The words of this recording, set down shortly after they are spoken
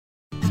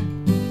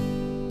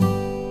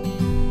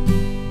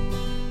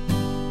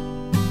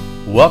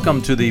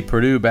Welcome to the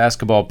Purdue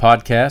Basketball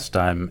Podcast.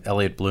 I'm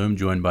Elliot Bloom,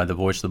 joined by the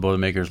voice of the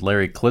Boilermakers,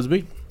 Larry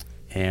Clisby.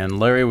 And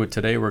Larry,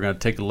 today we're going to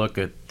take a look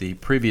at the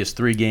previous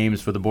three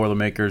games for the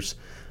Boilermakers.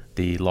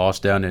 The loss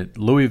down at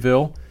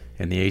Louisville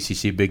in the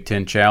ACC Big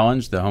Ten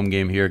Challenge, the home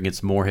game here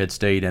against Morehead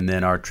State, and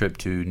then our trip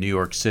to New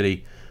York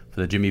City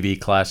for the Jimmy V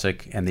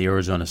Classic and the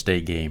Arizona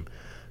State game.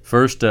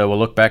 First, we'll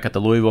look back at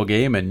the Louisville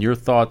game and your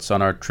thoughts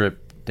on our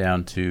trip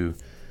down to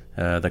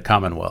the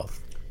Commonwealth.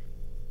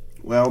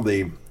 Well,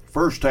 the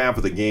first half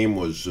of the game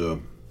was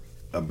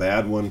a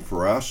bad one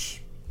for us,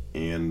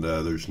 and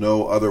there's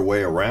no other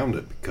way around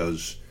it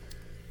because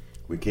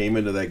we came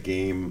into that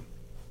game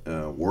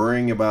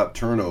worrying about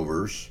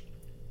turnovers.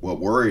 What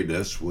worried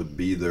us would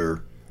be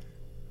their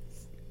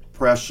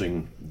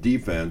pressing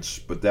defense,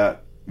 but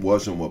that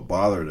wasn't what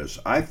bothered us.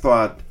 I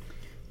thought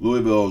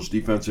Louisville's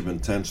defensive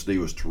intensity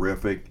was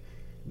terrific.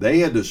 They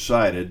had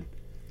decided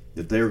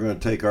that they were going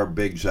to take our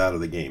bigs out of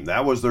the game.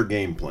 That was their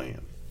game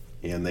plan,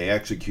 and they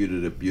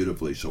executed it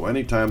beautifully. So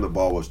anytime the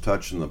ball was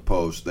touching the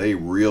post, they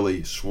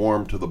really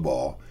swarmed to the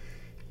ball,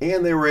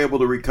 and they were able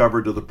to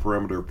recover to the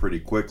perimeter pretty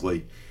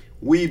quickly.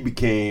 We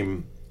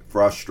became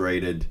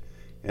frustrated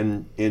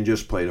and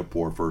just played a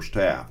poor first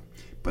half.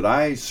 But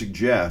I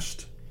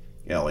suggest,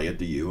 Elliot,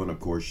 to you, and of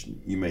course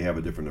you may have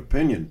a different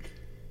opinion,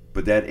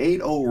 but that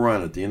 8-0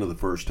 run at the end of the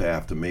first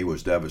half to me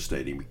was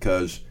devastating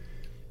because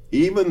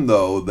even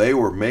though they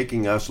were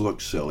making us look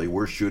silly,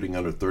 we're shooting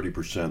under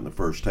 30% in the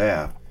first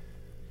half,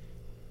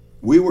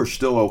 we were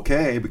still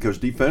okay because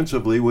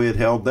defensively we had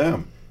held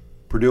them.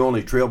 Purdue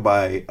only trailed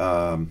by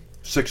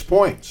 6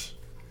 points.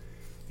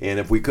 And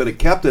if we could have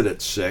kept it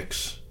at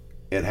 6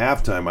 at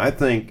halftime, I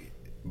think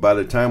by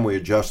the time we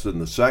adjusted in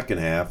the second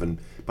half, and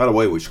by the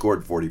way, we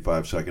scored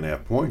 45 second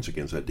half points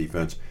against that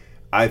defense,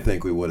 I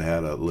think we would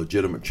have had a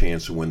legitimate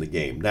chance to win the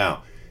game.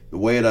 Now, the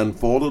way it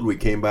unfolded, we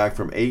came back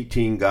from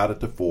 18, got it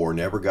to 4,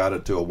 never got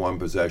it to a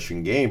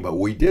one-possession game, but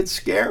we did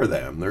scare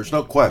them. There's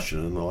no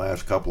question in the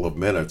last couple of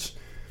minutes.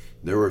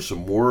 There were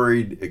some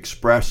worried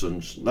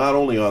expressions, not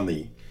only on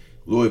the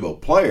Louisville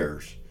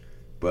players,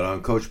 but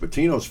on Coach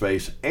Pitino's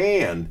face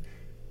and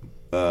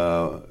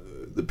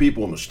the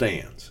people in the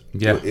stands.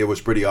 Yeah. It was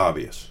pretty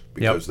obvious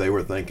because they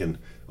were thinking,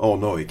 oh,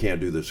 no, you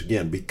can't do this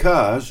again.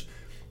 Because,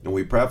 and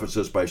we preface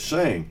this by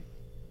saying,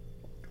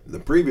 the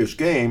previous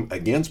game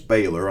against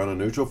Baylor on a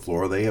neutral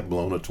floor, they had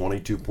blown a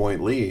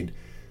 22-point lead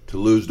to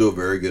lose to a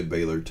very good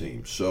Baylor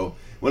team. So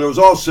when it was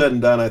all said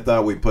and done, I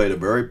thought we played a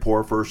very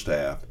poor first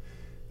half,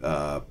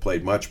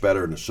 played much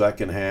better in the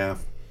second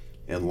half,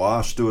 and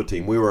lost to a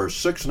team. We were a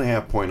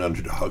 6.5-point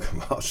underdog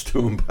and lost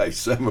to them by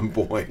 7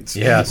 points.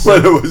 Yeah,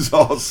 when it was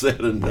all said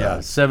and done. Yeah,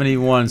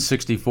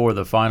 71-64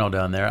 the final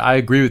down there. I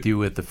agree with you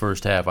with the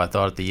first half. I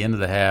thought at the end of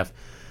the half,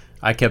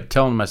 I kept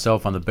telling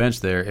myself on the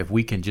bench there, if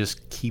we can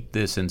just keep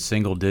this in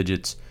single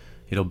digits,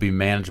 it'll be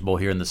manageable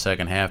here in the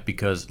second half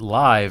because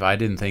live, I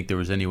didn't think there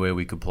was any way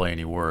we could play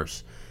any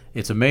worse.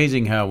 It's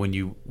amazing how when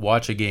you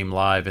watch a game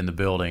live in the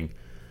building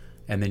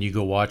and then you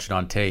go watch it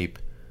on tape,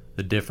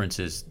 the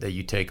differences that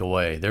you take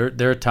away.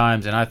 There are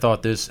times, and I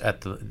thought this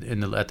at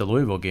the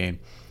Louisville game,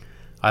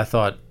 I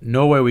thought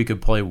no way we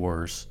could play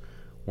worse.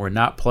 We're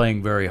not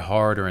playing very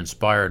hard or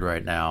inspired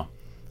right now.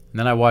 And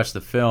then I watched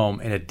the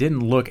film, and it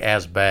didn't look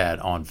as bad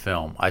on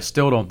film. I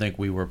still don't think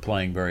we were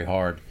playing very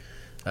hard,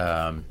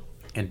 and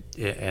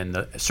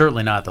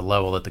certainly not the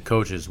level that the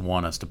coaches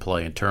want us to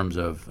play in terms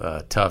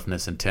of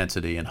toughness,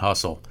 intensity, and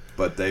hustle.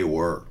 But they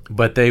were.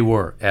 But they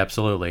were,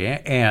 absolutely.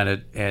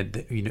 And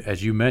you know,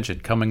 as you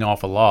mentioned, coming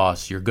off a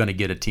loss, you're going to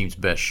get a team's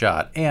best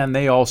shot. And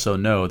they also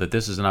know that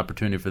this is an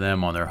opportunity for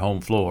them on their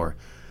home floor.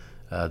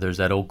 There's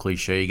that old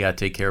cliche, you got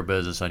to take care of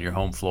business on your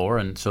home floor.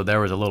 And so there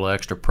was a little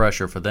extra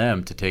pressure for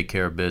them to take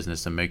care of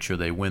business and make sure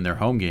they win their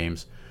home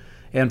games.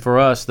 And for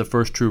us, the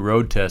first true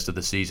road test of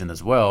the season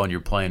as well, and you're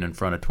playing in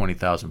front of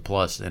 20,000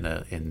 plus in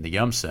the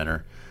Yum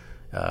Center.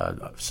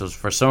 So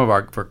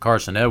for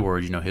Carson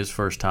Edwards, you know, his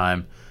first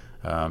time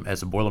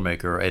as a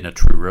Boilermaker in a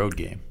true road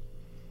game.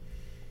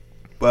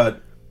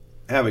 But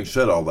having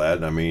said all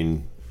that, I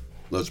mean,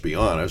 let's be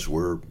honest,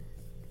 we're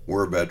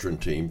a veteran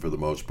team for the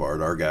most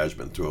part. Our guys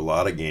been through a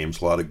lot of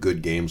games, a lot of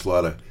good games, a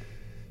lot of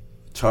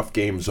tough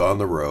games on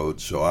the road.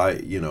 So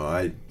I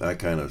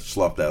kind of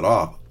sloughed that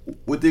off,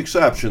 with the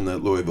exception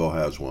that Louisville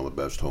has one of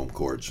the best home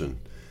courts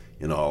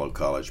in all of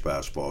college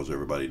basketball, as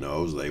everybody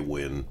knows. They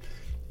win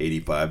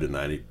 85 to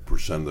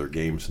 90% of their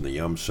games in the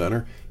Yum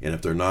Center, and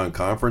if they're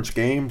non-conference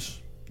games,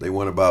 they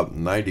win about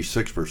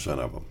 96%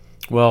 of them.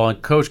 Well,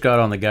 and Coach got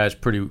on the guys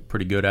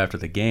pretty good after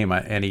the game,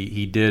 and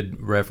he did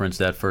reference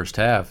that first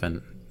half. And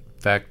in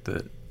fact,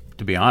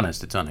 to be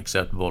honest, it's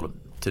unacceptable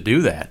to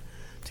do that,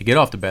 to get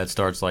off to bad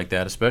starts like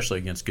that, especially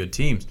against good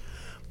teams.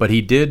 But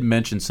he did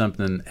mention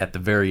something at the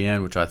very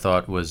end, which I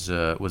thought was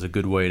a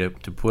good way to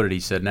put it. He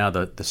said, now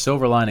the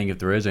silver lining, if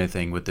there is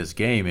anything with this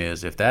game,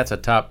 is if that's a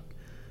top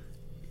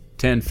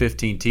 10,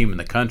 15 team in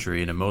the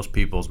country, and in most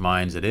people's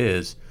minds it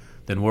is,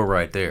 then we're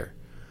right there.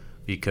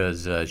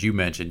 Because, as you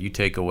mentioned, you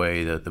take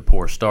away the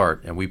poor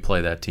start, and we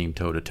play that team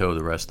toe-to-toe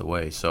the rest of the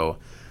way. So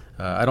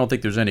I don't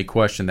think there's any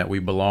question that we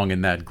belong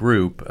in that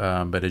group.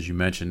 But as you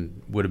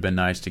mentioned, would have been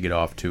nice to get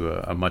off to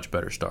a much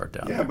better start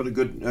down there. Yeah, but a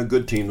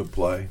good team to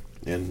play.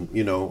 And,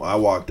 I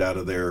walked out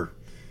of there,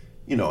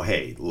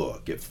 hey,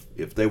 look,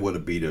 if they would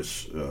have beat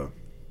us,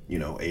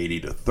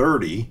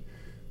 80-30,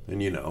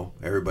 then,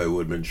 everybody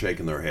would have been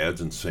shaking their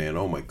heads and saying,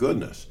 oh, my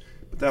goodness.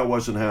 But that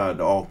wasn't how it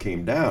all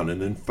came down.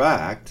 And, in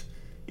fact,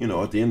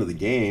 at the end of the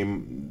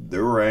game,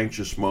 there were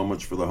anxious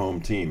moments for the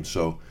home team.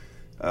 So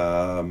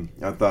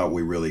I thought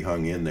we really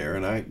hung in there.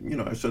 And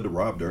I said to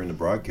Rob during the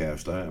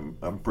broadcast,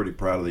 I'm pretty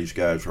proud of these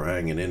guys for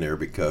hanging in there,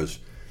 because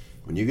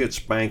when you get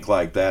spanked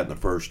like that in the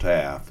first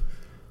half,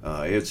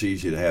 it's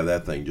easy to have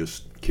that thing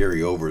just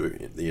carry over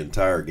the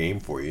entire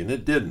game for you, and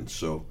it didn't.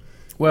 So,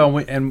 well,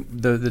 and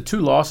the two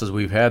losses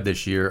we've had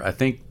this year, I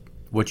think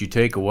what you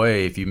take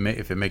away, if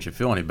it makes you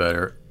feel any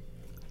better,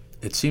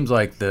 it seems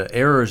like the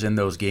errors in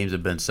those games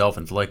have been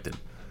self-inflicted.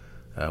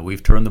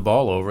 We've turned the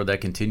ball over. That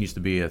continues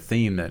to be a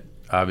theme that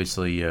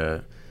obviously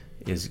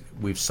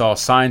we've saw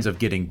signs of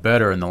getting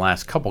better in the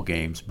last couple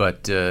games.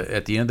 But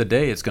at the end of the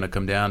day, it's going to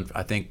come down,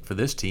 I think, for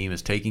this team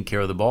is taking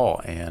care of the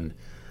ball, and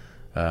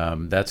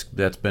that's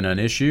been an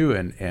issue.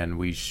 And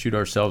we shoot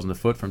ourselves in the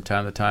foot from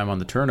time to time on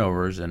the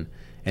turnovers. And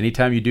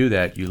anytime you do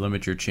that, you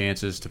limit your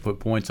chances to put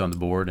points on the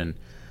board. And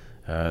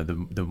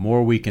the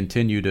more we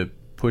continue to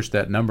push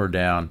that number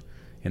down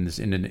in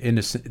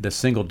the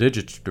single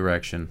digits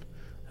direction,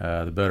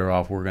 the better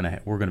off we're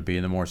gonna be,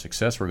 and the more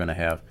success we're gonna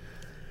have.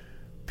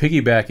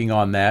 Piggybacking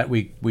on that,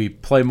 we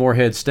play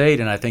Morehead State,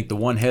 and I think the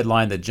one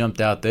headline that jumped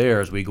out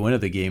there as we go into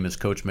the game is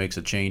Coach makes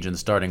a change in the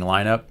starting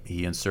lineup.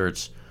 He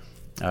inserts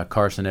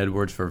Carson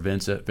Edwards for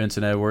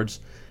Vincent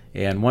Edwards,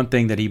 and one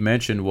thing that he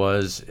mentioned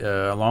was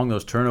along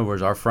those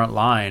turnovers, our front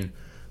line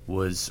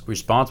was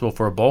responsible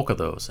for a bulk of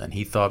those, and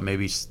he thought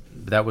maybe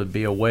that would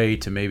be a way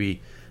to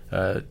maybe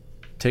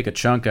take a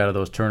chunk out of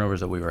those turnovers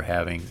that we were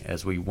having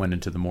as we went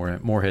into the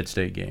Morehead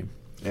State game.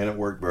 And it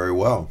worked very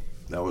well.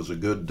 That was a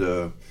good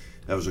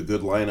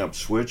lineup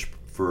switch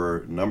for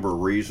a number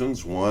of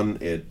reasons. One,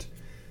 it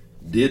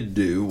did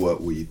do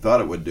what we thought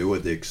it would do,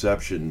 with the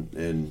exception,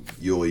 and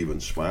you'll even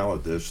smile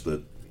at this,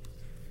 that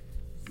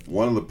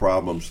one of the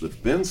problems that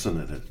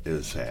Vincent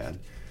has had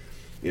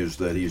is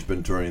that he's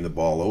been turning the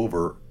ball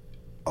over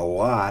a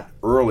lot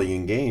early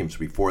in games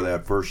before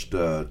that first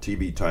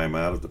TV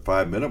timeout at the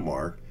 5-minute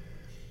mark.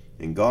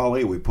 And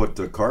golly, we put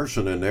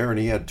Carson in there, and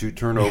he had 2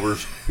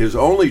 turnovers. His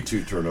only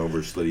 2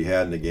 turnovers that he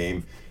had in the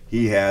game,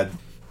 he had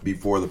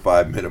before the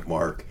 5-minute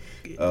mark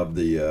of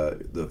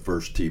the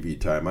first TV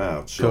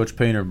timeout. So, Coach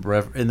Painter,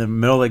 in the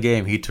middle of the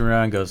game, he turned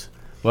around and goes,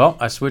 well,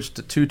 I switched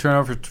to 2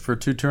 turnovers for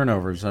 2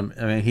 turnovers. I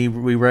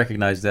mean, we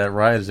recognized that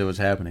right as it was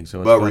happening.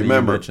 So it's funny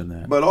you mentioned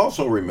that. But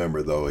also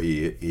remember, though,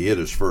 he hit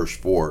his first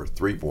 4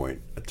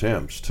 3-point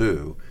attempts,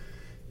 too,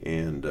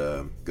 and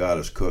got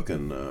us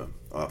cooking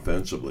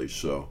offensively.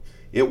 So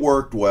it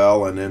worked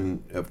well. And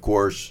then, of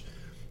course,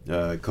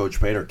 Coach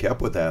Painter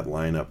kept with that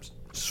lineup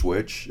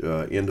switch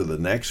into the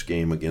next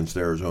game against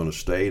Arizona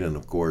State. And,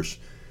 of course,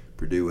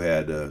 Purdue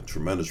had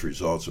tremendous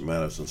results at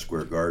Madison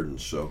Square Garden.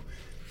 So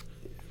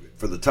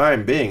for the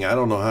time being, I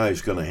don't know how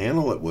he's going to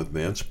handle it with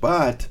Vince.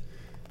 But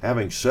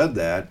having said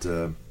that,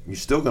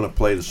 he's still going to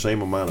play the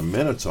same amount of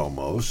minutes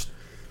almost.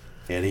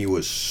 And he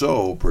was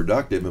so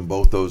productive in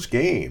both those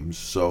games.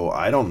 So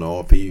I don't know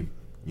if he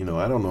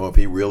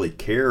really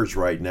cares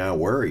right now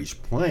where he's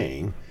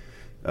playing,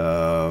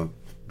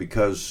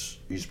 because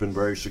he's been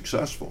very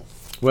successful.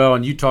 Well,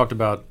 and you talked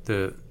about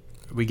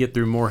we get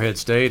through Morehead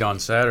State on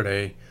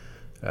Saturday,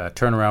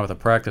 turn around with a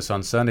practice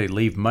on Sunday,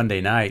 leave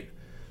Monday night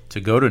to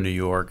go to New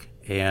York.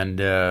 And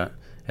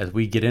as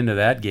we get into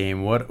that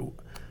game,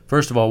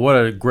 first of all, what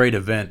a great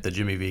event the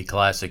Jimmy V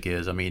Classic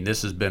is. I mean,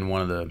 this has been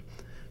one of the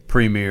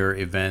premier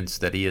events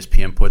that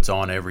ESPN puts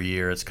on every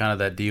year. It's kind of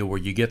that deal where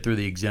you get through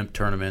the exempt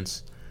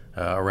tournaments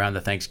around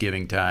the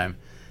Thanksgiving time,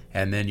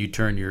 and then you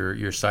turn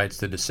your sights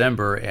to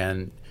December,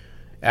 and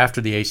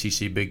after the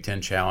ACC Big Ten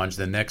Challenge,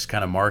 the next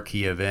kind of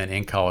marquee event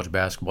in college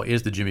basketball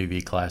is the Jimmy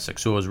V Classic.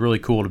 So it was really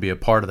cool to be a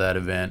part of that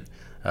event.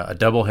 A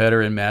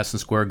doubleheader in Madison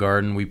Square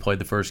Garden. We played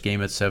the first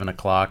game at 7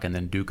 o'clock, and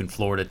then Duke and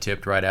Florida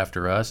tipped right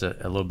after us, a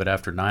little bit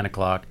after 9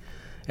 o'clock.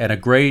 And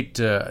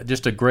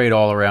just a great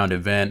all-around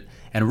event,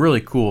 and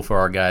really cool for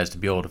our guys to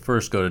be able to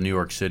first go to New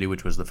York City,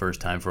 which was the first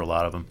time for a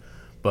lot of them.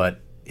 But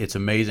it's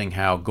amazing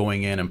how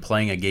going in and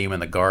playing a game in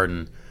the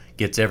Garden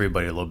gets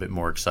everybody a little bit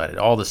more excited.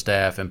 All the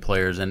staff and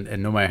players, and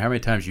no matter how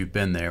many times you've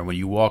been there, when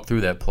you walk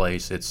through that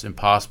place, it's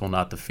impossible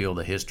not to feel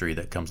the history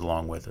that comes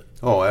along with it.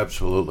 Oh,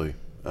 absolutely.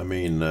 I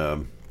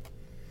mean,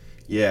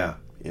 yeah,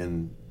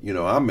 and,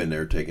 I'm in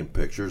there taking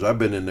pictures. I've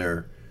been in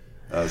there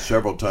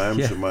several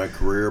times in my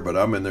career, but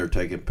I'm in there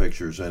taking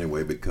pictures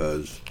anyway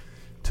because,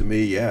 to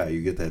me,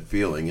 you get that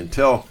feeling.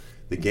 Until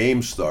the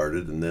game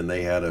started, and then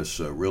they had us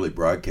really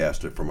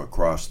broadcast it from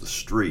across the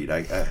street.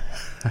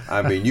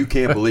 I mean, you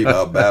can't believe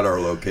how bad our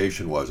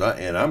location was.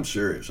 And I'm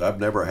serious. I've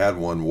never had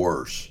one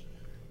worse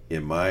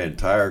in my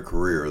entire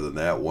career than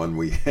that one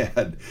we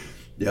had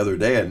the other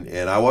day.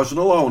 And I wasn't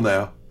alone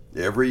now.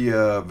 Every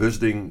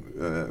visiting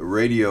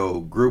radio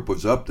group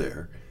was up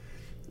there.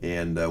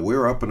 And we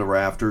were up in the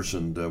rafters,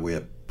 and we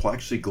had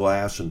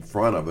plexiglass in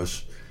front of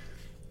us,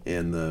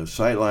 and the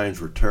sight lines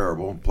were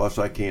terrible. Plus,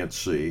 I can't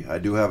see. I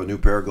do have a new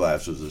pair of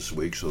glasses this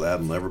week, so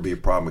that'll never be a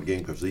problem again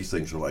because these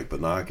things are like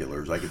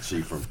binoculars. I can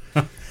see from.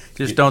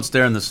 Just don't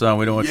stare in the sun.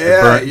 We don't want you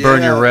to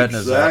burn your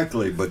retinas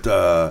exactly.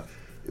 Out.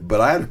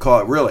 But I had to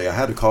call it. Really, I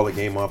had to call the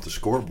game off the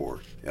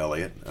scoreboard,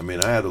 Elliot. I mean,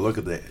 I had to look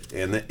at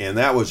and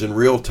that was in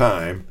real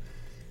time.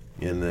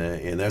 And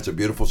that's a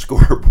beautiful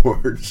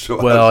scoreboard.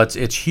 So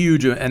it's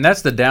huge, and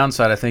that's the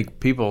downside. I think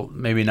people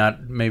maybe not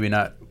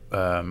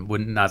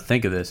would not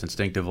think of this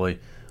instinctively.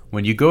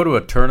 When you go to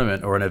a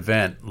tournament or an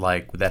event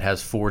like that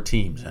has 4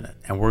 teams in it,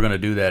 and we're going to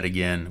do that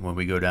again when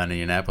we go down to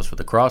Indianapolis for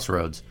the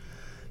Crossroads,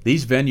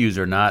 these venues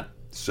are not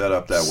set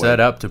up that way. Set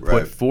up to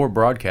put 4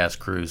 broadcast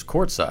crews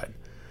courtside.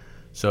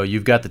 So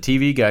you've got the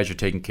TV guys you're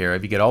taking care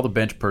of. You get all the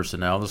bench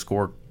personnel, the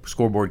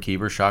scoreboard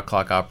keeper, shot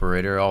clock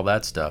operator, all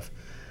that stuff.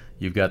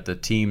 You've got the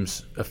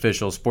team's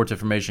officials, sports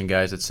information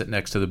guys that sit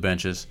next to the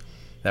benches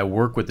that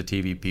work with the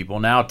TV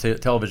people. Now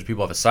television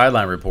people have a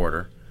sideline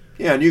reporter.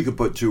 Yeah, and you could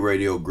put 2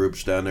 radio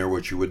groups down there,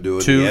 which you would do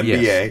in the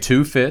NBA. Yes,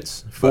 2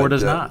 fits. 4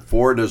 does not.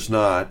 4 does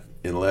not,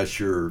 unless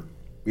you're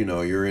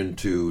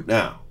into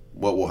now.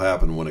 What will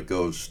happen when it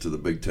goes to the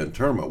Big Ten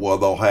tournament? Well,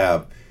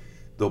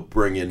 they'll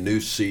bring in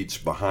new seats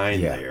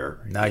behind there.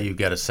 Now you've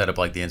got to set up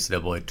like the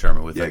NCAA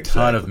tournament with a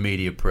ton of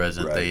media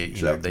present.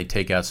 Right, They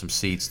take out some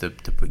seats to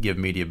give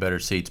media better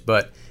seats.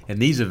 But in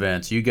these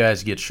events, you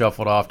guys get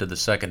shuffled off to the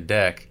second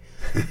deck,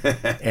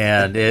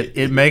 and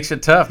it makes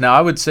it tough. Now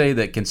I would say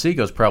that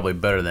Conseco's probably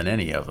better than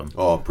any of them.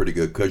 Oh, pretty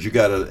good because you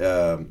got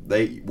to.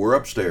 We're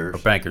upstairs. Or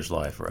Banker's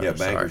Life, right? Yeah,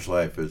 Banker's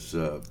Life is.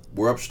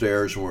 We're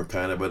upstairs and we're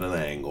kind of at an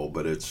angle,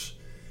 but it's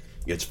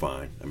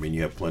fine. I mean,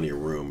 you have plenty of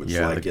room. It's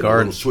like in a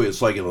little suite.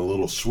 It's like in a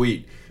little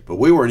suite, but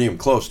we weren't even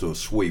close to a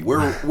suite.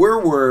 Where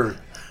were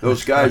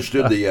those guys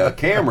did the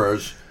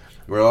cameras?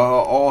 Where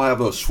all have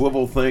those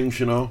swivel things,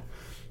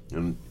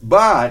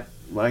 But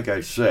like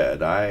I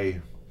said, I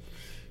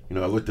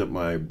looked at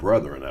my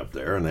brethren up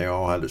there, and they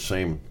all had the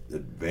same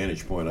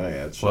vantage point I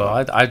had. So.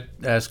 Well, I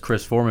asked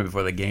Chris Foreman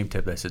before the game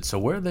tip. I said, "So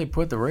where did they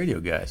put the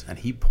radio guys?" And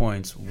he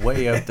points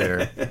way up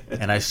there.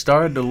 And I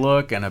started to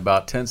look, and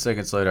about 10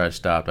 seconds later, I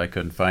stopped. I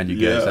couldn't find you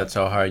guys. Yeah. That's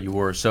how high you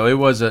were. So it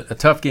was a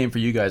tough game for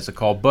you guys to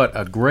call, but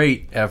a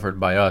great effort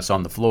by us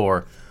on the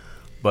floor.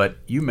 But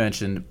you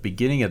mentioned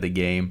beginning of the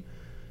game,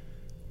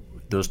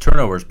 those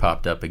turnovers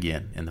popped up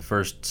again in the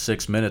first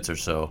 6 minutes or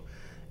so.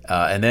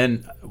 And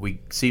then we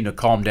seemed to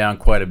calm down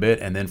quite a bit,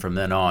 and then from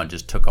then on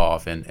just took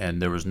off, and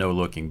there was no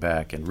looking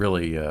back, and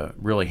really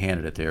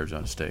handed it to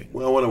Arizona State.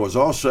 Well, when it was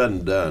all said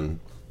and done,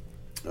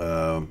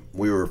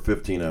 we were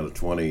 15 out of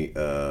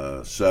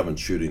 27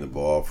 shooting the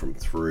ball from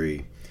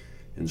 3.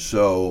 And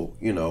so,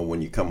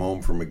 when you come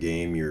home from a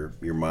game, your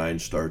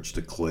mind starts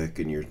to click,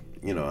 and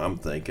I'm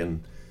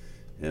thinking,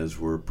 as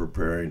we're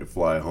preparing to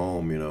fly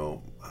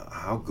home,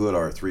 how good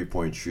our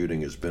three-point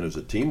shooting has been as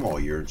a team all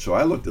year. And so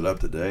I looked it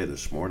up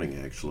this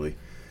morning, actually.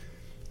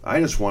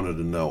 I just wanted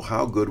to know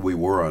how good we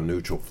were on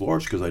neutral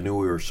floors because I knew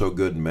we were so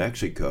good in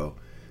Mexico.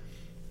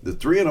 The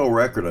 3-0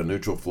 record on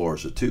neutral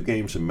floors, the 2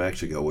 games in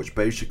Mexico, which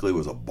basically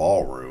was a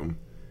ballroom,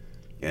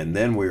 and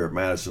then we were at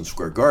Madison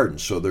Square Garden.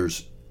 So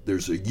there's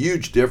a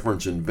huge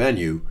difference in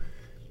venue.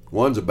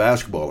 One's a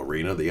basketball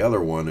arena. The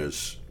other one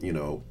is,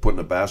 putting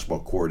a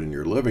basketball court in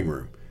your living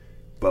room.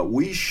 But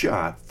we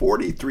shot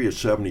 43 of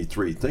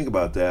 73. Think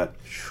about that.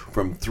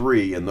 From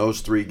 3 in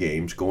those 3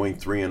 games, going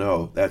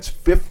 3-0. That's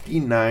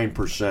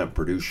 59%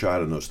 Purdue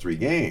shot in those 3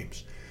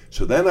 games.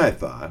 So then I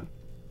thought,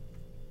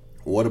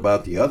 what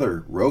about the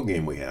other road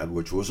game we had,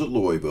 which was at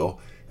Louisville,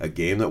 a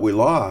game that we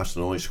lost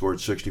and only scored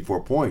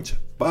 64 points.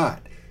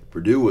 But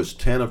Purdue was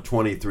 10 of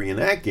 23 in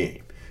that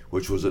game,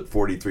 which was at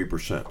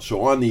 43%. So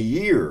on the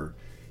year,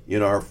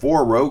 in our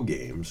 4 road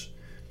games,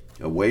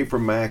 away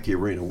from Mackey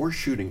Arena, we're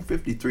shooting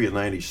 53 of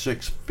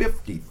 96,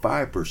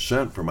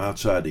 55% from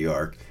outside the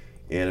arc.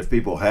 And if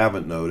people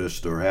haven't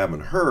noticed or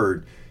haven't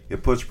heard,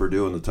 it puts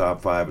Purdue in the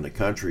top 5 in the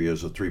country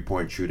as a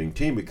three-point shooting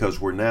team because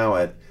we're now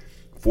at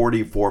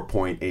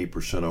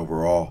 44.8%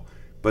 overall.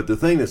 But the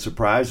thing that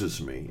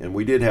surprises me, and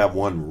we did have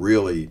one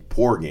really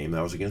poor game,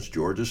 that was against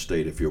Georgia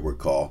State, if you'll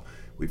recall.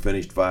 We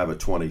finished 5 of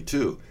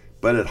 22.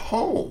 But at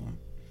home,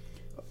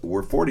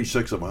 we're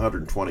 46 of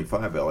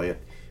 125,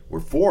 Elliot. We're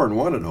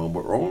 4-1 at home,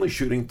 but we're only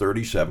shooting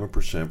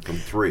 37% from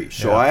 3.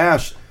 So I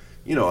asked,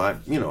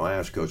 I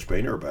asked Coach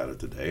Painter about it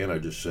today, and I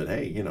just said,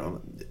 hey,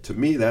 to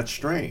me that's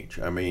strange.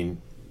 I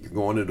mean, you're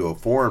going into a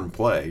foreign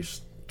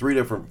place, 4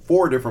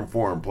 different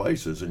foreign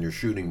places, and you're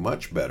shooting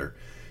much better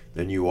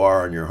than you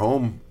are on your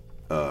home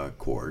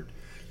court.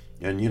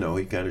 And he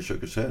kind of shook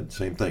his head,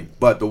 same thing.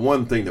 But the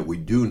one thing that we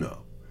do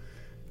know,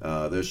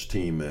 this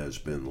team has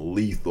been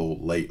lethal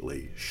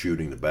lately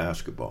shooting the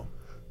basketball.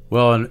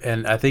 Well,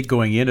 and I think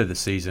going into the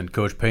season,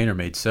 Coach Painter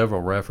made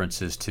several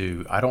references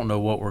to, I don't know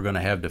what we're going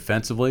to have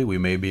defensively. We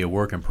may be a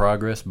work in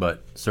progress,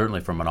 but certainly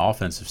from an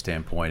offensive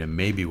standpoint, it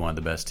may be one of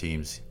the best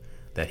teams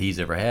that he's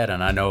ever had.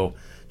 And I know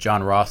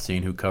John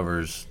Rothstein, who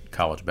covers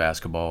college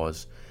basketball,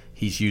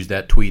 he's used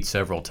that tweet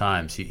several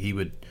times. He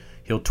would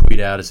he'll tweet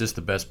out, "Is this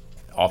the best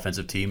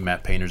offensive team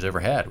Matt Painter's ever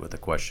had?" with a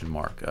question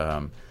mark.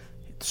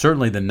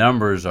 Certainly, the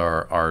numbers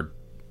are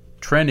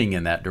trending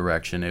in that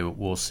direction.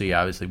 We'll see,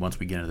 obviously, once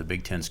we get into the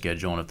Big Ten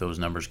schedule and if those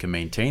numbers can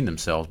maintain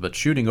themselves. But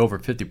shooting over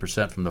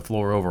 50% from the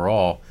floor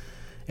overall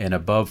and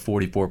above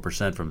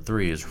 44% from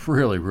three is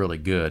really, really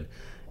good.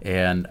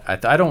 And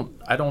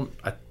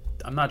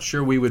I'm not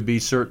sure we would be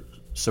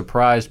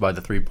surprised by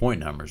the 3-point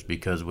numbers,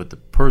 because with the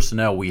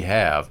personnel we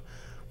have,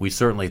 we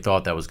certainly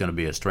thought that was going to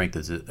be a strength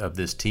of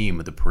this team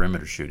with the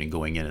perimeter shooting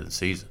going into the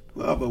season.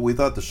 Well, but we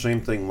thought the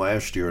same thing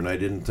last year, and I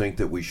didn't think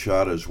that we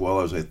shot as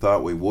well as I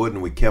thought we would,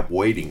 and we kept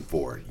waiting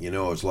for it.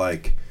 It's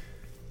like,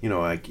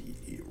 like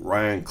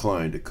Ryan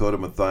Klein, Dakota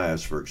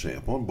Mathias, for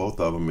example, and both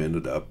of them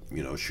ended up,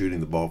 shooting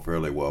the ball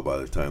fairly well by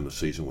the time the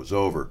season was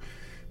over.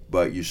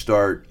 But you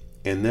start,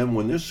 and then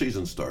when this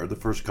season started, the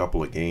first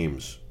couple of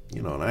games,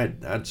 and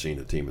I'd seen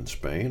a team in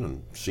Spain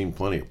and seen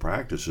plenty of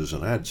practices,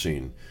 and I'd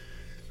seen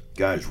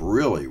guys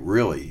really,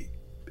 really,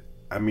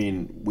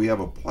 we have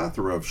a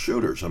plethora of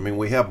shooters.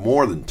 We have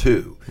more than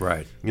two.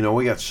 Right.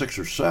 We got 6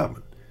 or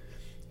 7.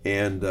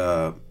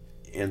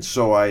 And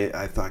so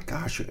I thought,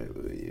 gosh,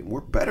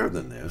 we're better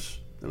than this.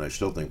 And I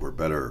still think we're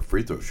better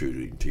free throw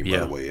shooting team, by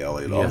the way,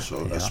 Elliot,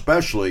 also. Yeah.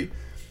 Especially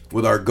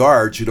with our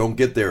guards who don't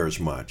get there as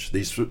much.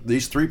 These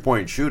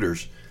 3-point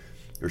shooters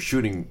are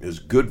shooting as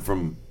good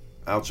from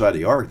outside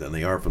the arc than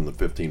they are from the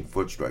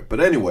 15-foot strike. But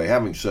anyway,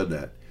 having said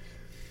that,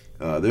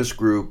 this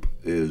group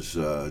is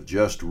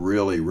just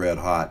really red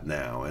hot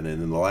now, and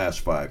in the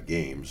last 5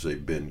 games,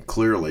 they've been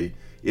clearly,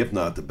 if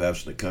not the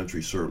best in the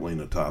country, certainly in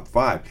the top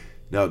 5.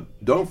 Now,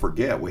 don't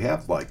forget, we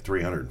have like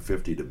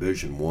 350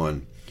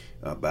 Division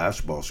I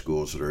basketball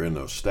schools that are in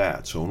those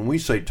stats. So when we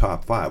say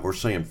top 5, we're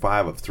saying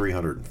 5 of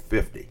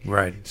 350.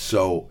 Right.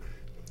 So,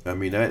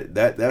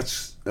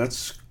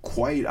 that's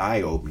quite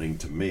eye-opening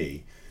to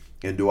me.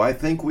 And do I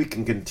think we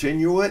can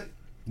continue it?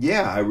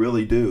 Yeah, I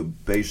really do,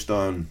 based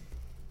on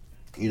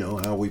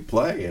how we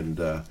play, and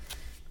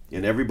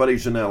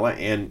everybody's in that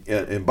line.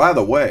 And by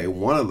the way,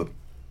 one of the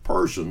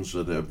persons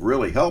that have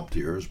really helped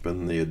here has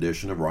been the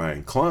addition of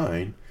Ryan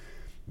Klein,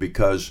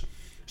 because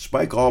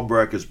Spike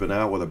Albrecht has been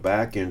out with a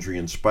back injury,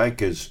 and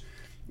Spike has,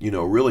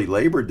 really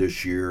labored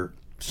this year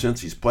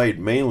since he's played,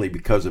 mainly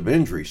because of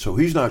injury. So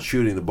he's not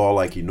shooting the ball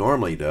like he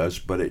normally does,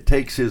 but it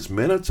takes his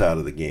minutes out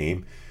of the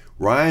game.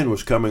 Ryan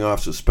was coming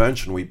off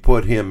suspension. We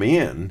put him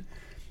in,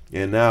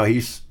 and now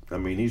he's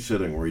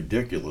hitting a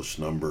ridiculous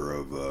number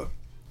of,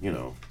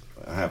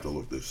 I have to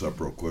look this up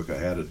real quick. I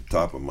had it at the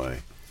top of my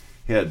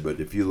head,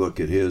 but if you look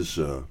at his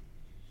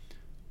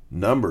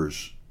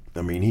numbers,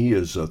 he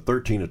is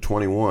 13 of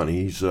 21.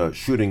 He's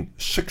shooting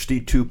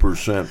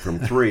 62% from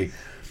 3.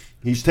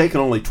 He's taken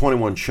only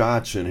 21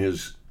 shots in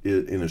his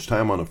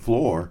time on the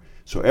floor,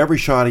 so every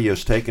shot he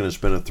has taken has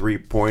been a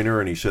 3-pointer,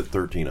 and he's hit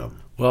 13 of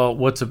them. Well,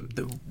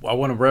 I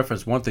want to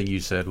reference one thing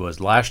you said was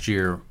last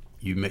year.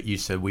 You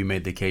said we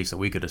made the case that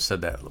we could have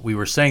said that. We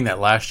were saying that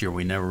last year.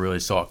 We never really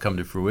saw it come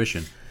to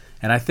fruition.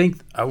 And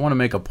I want to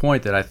make a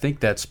point that I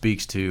think that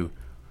speaks to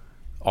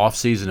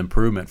off-season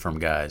improvement from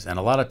guys. And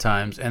a lot of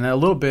times, and a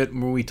little bit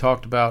when we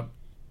talked about,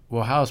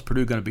 well, how is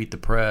Purdue going to beat the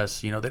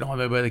press? They don't have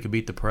anybody that can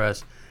beat the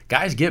press.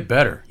 Guys get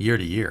better year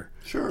to year.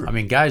 Sure.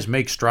 Guys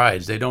make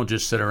strides. They don't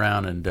just sit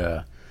around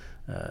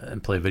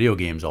and play video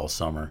games all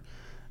summer.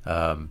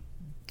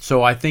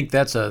 So I think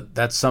that's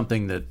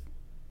something that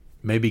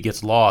maybe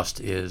gets lost,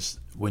 is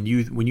when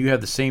you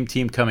have the same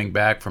team coming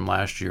back from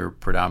last year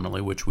predominantly,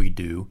 which we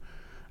do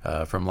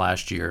from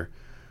last year,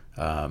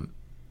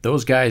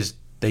 those guys,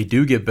 they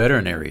do get better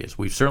in areas.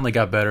 We've certainly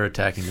got better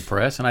attacking the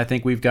press, and I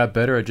think we've got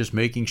better at just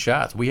making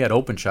shots. We had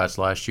open shots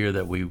last year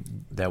that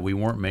we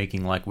weren't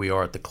making like we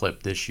are at the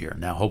clip this year.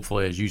 Now,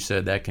 hopefully, as you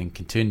said, that can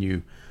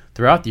continue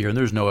throughout the year, and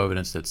there's no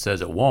evidence that says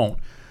it won't.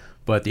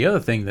 But the other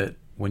thing that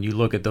when you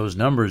look at those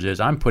numbers is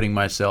I'm putting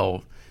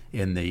myself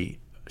in the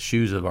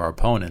shoes of our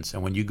opponents,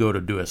 and when you go to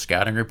do a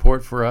scouting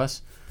report for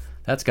us,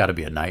 that's got to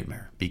be a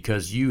nightmare,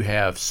 because you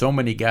have so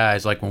many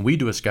guys. Like when we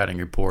do a scouting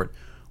report,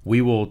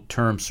 we will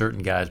term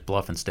certain guys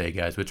bluff and stay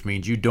guys, which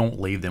means you don't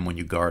leave them when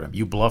you guard them.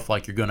 You bluff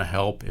like you're going to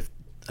help if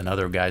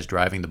another guy's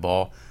driving the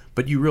ball,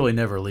 but you really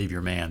never leave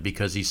your man,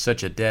 because he's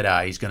such a dead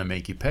eye, he's going to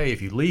make you pay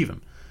if you leave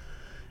him.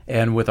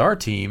 And with our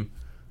team,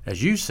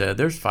 as you said,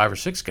 there's 5 or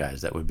 6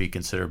 guys that would be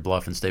considered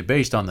bluff and stay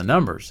based on the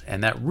numbers,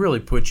 and that really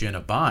puts you in a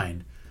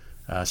bind.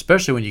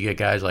 Especially when you get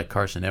guys like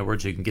Carson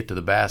Edwards who can get to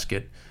the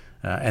basket,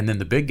 and then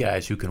the big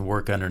guys who can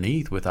work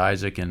underneath with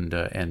Isaac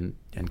and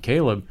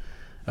Caleb.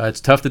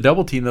 It's tough to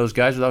double team those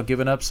guys without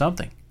giving up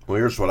something. Well,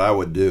 here's what I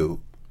would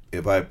do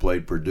if I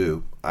played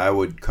Purdue. I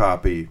would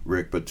copy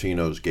Rick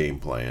Pitino's game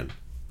plan.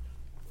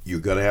 You're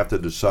going to have to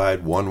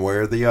decide one way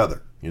or the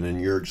other, and then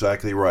you're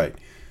exactly right.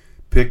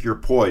 Pick your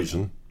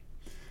poison.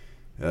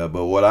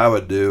 But what I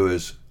would do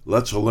is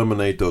let's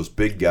eliminate those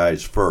big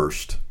guys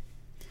first,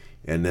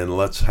 and then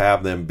let's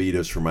have them beat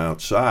us from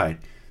outside.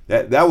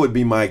 That would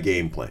be my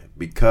game plan,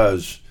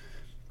 because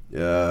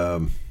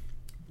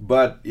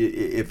but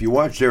if you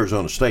watched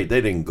Arizona State,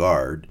 they didn't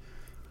guard,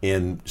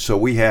 and so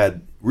we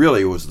had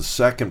really it was the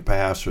second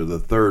pass or the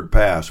third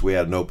pass, we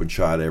had an open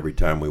shot every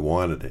time we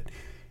wanted it.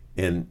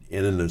 And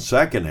in the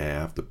second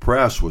half, the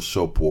press was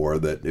so poor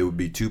that it would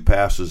be 2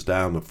 passes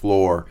down the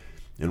floor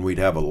and we'd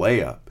have a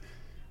layup.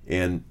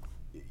 And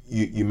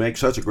you make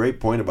such a great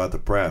point about the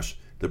press.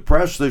 The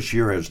press this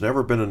year has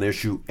never been an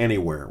issue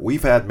anywhere.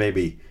 We've had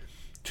maybe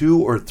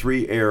 2 or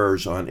 3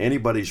 errors on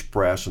anybody's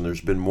press, and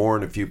there's been more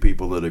than a few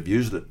people that have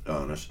used it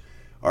on us.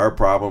 Our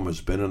problem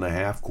has been in the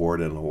half court,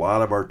 and a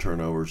lot of our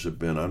turnovers have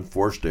been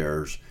unforced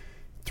errors,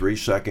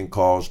 3-second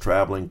calls,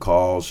 traveling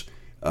calls,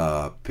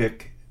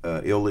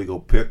 illegal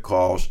pick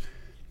calls.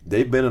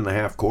 They've been in the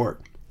half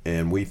court,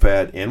 and we've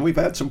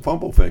had some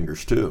fumble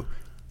fingers too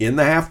in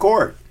the half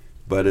court.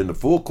 But in the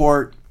full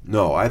court,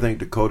 no. I think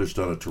Dakota's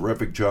done a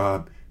terrific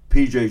job.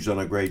 PJ's done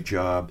a great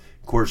job.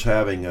 Of course,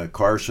 having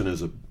Carson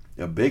is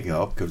a big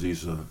help because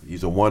he's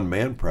a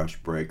one-man press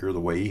breaker, the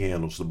way he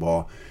handles the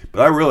ball.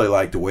 But I really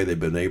like the way they've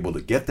been able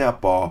to get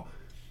that ball,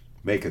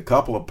 make a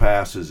couple of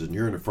passes, and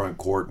you're in the front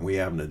court, and we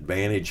have an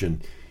advantage.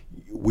 And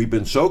we've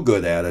been so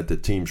good at it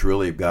that teams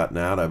really have gotten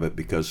out of it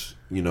because,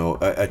 an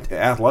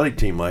athletic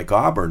team like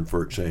Auburn,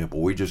 for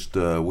example,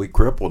 we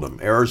crippled them.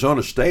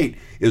 Arizona State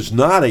is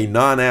not a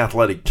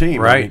non-athletic team.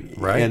 Right.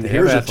 And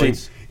here's a team.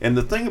 And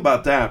the thing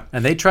about that...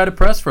 And they tried to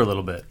press for a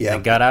little bit. Yeah.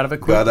 They got out of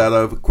it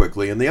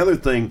quickly. And the other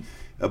thing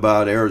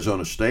about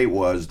Arizona State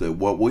was that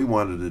what we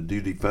wanted to do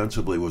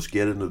defensively was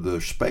get into their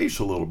space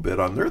a little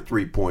bit on their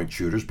three-point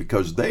shooters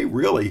because they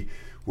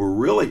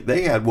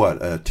they had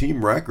a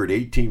team record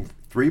 18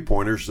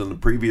 three-pointers in the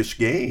previous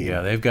game.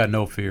 Yeah, they've got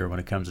no fear when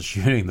it comes to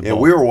shooting the ball.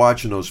 And we were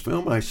watching those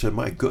film, and I said,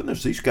 my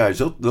goodness, these guys,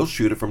 they'll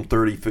shoot it from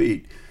 30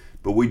 feet.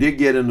 But we did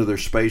get into their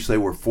space. They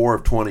were 4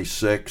 of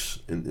 26,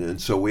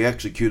 and so we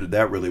executed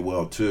that really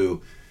well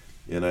too.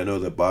 And I know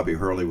that Bobby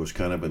Hurley was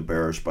kind of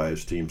embarrassed by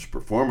his team's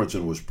performance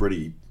and was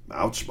pretty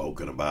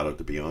outspoken about it,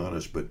 to be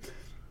honest. But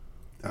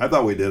I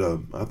thought we did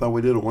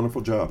a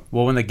wonderful job.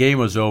 Well, when the game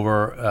was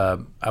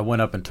over, I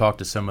went up and talked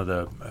to some of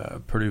the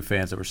Purdue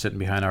fans that were sitting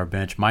behind our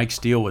bench. Mike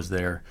Steele was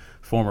there,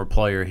 former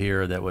player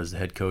here that was the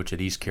head coach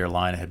at East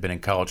Carolina, had been in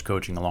college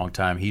coaching a long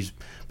time. He's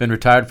been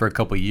retired for a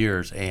couple of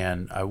years,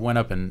 and I went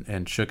up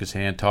and shook his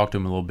hand, talked to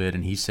him a little bit,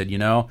 and he said,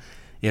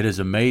 it is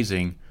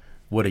amazing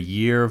what a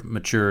year of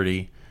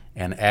maturity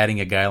and adding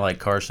a guy like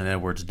Carson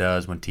Edwards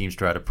does when teams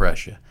try to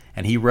press you.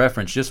 And he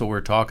referenced just what we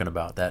were talking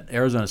about, that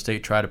Arizona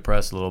State tried to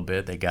press a little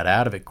bit. They got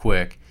out of it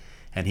quick.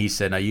 And he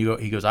said,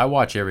 he goes, I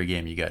watch every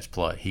game you guys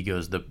play. He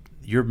goes,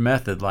 your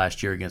method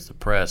last year against the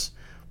press,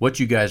 what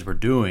you guys were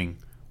doing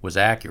was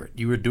accurate.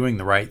 You were doing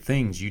the right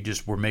things. You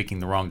just were making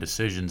the wrong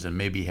decisions and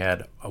maybe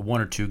had you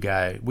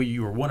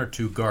were 1 or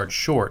 2 guards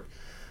short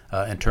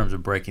in terms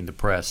of breaking the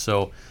press.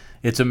 So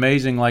it's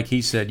amazing, like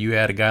he said, you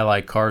add a guy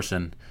like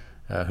Carson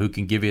who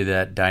can give you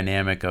that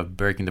dynamic of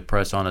breaking the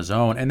press on his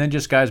own, and then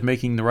just guys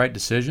making the right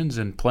decisions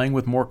and playing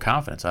with more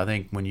confidence. I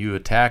think when you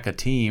attack a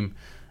team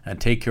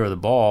and take care of the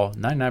ball,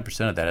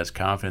 99% of that has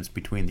confidence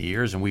between the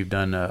ears, and we've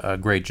done a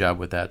great job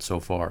with that so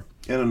far.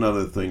 And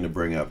another thing to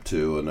bring up,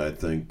 too, and I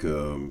think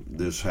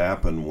this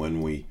happened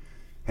when we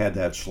had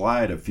that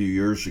slide a few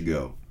years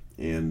ago,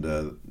 and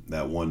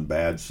that one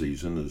bad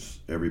season, as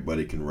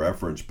everybody can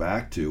reference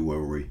back to,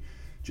 where we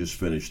just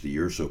finished the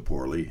year so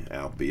poorly,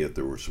 albeit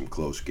there were some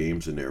close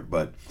games in there.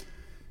 But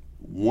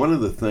one of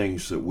the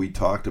things that we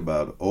talked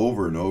about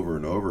over and over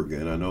and over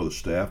again, I know the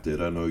staff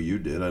did, I know you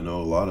did, I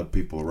know a lot of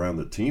people around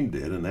the team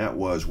did, and that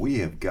was we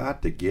have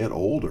got to get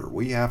older.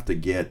 We have to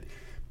get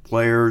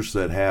players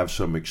that have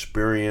some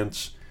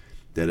experience,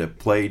 that have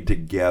played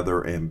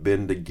together and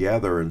been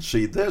together. And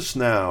see, this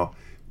now,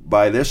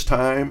 by this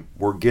time,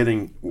 we're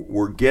getting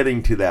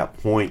to that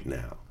point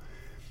now.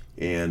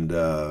 And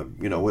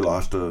we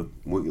lost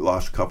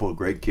a couple of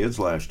great kids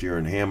last year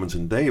in Hammonds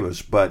and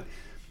Davis. But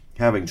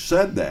having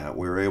said that,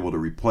 we were able to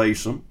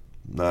replace them.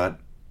 Not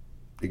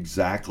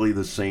exactly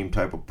the same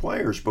type of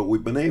players, but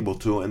we've been able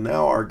to. And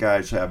now our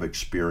guys have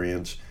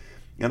experience.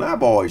 And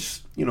I've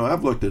always,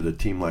 I've looked at a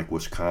team like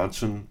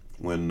Wisconsin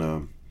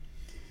when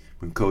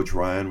Coach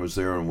Ryan was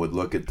there and would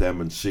look at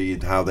them and see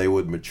how they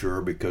would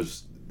mature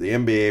because the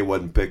NBA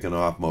wasn't picking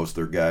off most of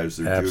their guys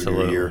their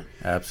junior year.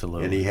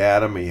 Absolutely. And he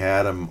had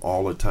them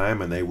all the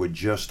time, and they would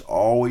just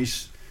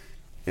always,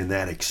 and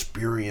that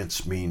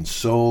experience means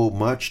so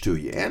much to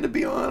you. And to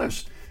be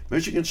honest,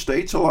 Michigan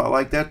State's a lot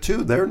like that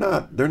too. They're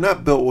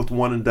not built with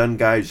one and done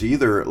guys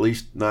either, at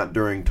least not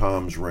during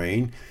Tom's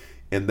reign.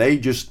 And they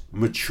just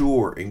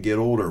mature and get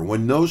older.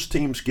 When those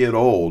teams get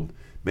old,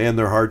 man,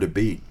 they're hard to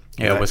beat.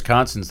 Yeah,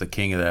 Wisconsin's the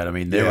king of that. I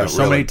mean, there were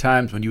so many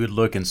times when you would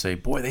look and say,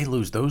 boy, they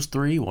lose those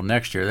 3. Well,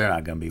 next year they're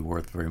not going to be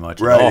worth very much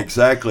at all. Right,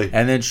 exactly.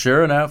 And then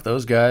sure enough,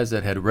 those guys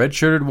that had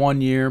redshirted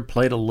 1 year,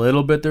 played a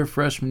little bit their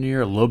freshman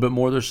year, a little bit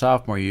more their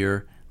sophomore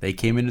year, they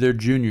came into their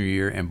junior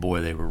year, and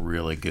boy, they were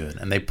really good.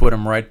 And they put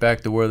them right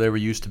back to where they were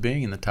used to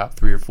being in the top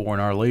 3 or 4 in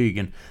our league.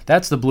 And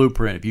that's the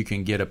blueprint. If you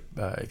can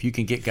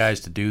get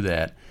guys to do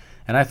that.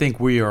 And I think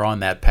we are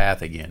on that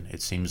path again.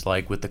 It seems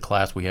like with the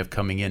class we have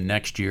coming in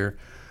next year,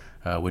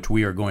 which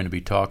we are going to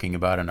be talking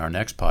about in our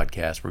next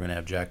podcast. We're going to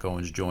have Jack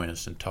Owens join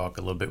us and talk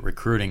a little bit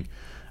recruiting.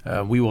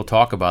 we will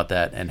talk about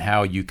that and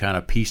how you kind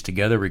of piece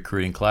together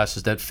recruiting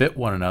classes that fit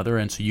one another,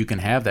 and so you can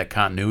have that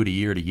continuity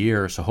year to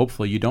year. So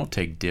hopefully you don't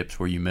take dips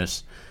where you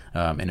miss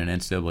in an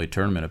NCAA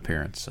tournament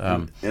appearance.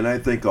 And I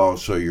think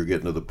also you're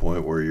getting to the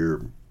point where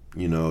you're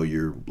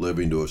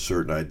living to a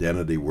certain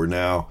identity. We're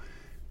now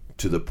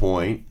to the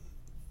point,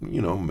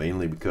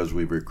 mainly because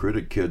we've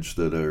recruited kids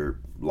that are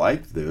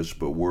like this,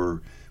 but we're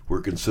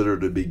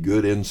considered to be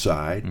good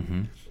inside.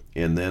 Mm-hmm.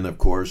 And then, of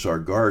course, our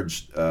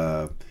guards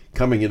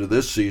coming into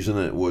this season,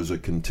 it was a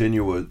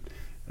continuous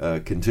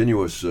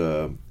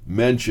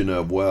mention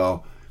of,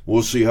 well,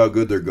 we'll see how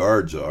good their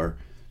guards are.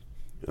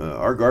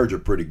 Our guards are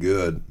pretty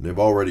good. They've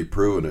already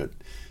proven it,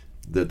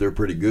 that they're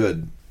pretty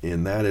good,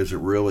 and that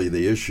isn't really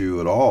the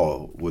issue at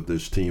all with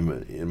this team,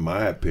 in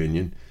my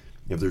opinion.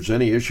 If there's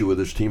any issue with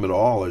this team at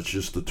all, it's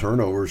just the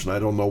turnovers, and I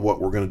don't know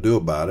what we're going to do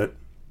about it,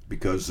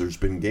 because there's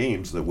been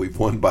games that we've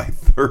won by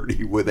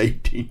 30 with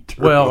 18 turnovers.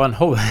 Well,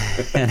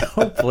 and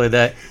hopefully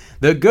that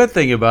the good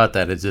thing about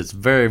that is it's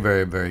very,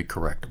 very, very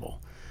correctable.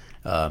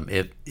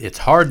 It's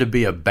hard to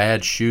be a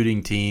bad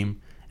shooting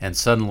team and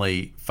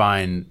suddenly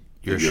find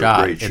your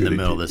shot in the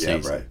middle of the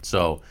season. Right.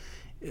 So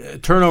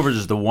turnovers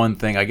is the one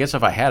thing. I guess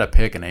if I had to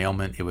pick an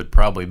ailment, it would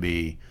probably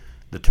be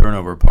the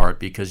turnover part,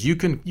 because you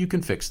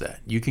can fix that.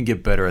 You can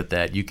get better at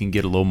that. You can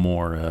get a little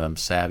more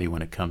savvy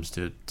when it comes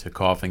to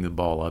coughing the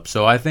ball up.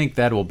 So I think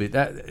that will be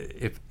that.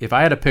 If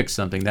I had to pick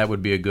something, that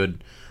would be a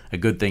good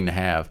thing to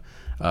have.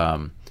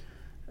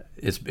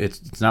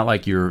 It's not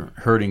like you're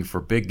hurting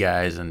for big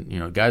guys,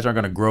 and guys aren't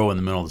going to grow in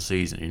the middle of the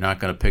season. You're not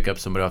going to pick up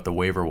somebody off the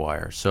waiver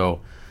wire. So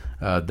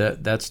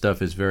that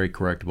stuff is very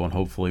correctable, and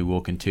hopefully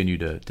we'll continue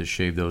to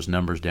shave those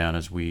numbers down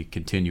as we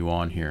continue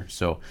on here.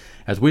 So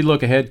as we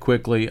look ahead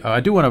quickly,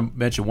 I do want to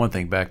mention one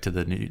thing back to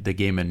the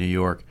game in New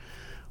York.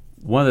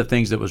 One of the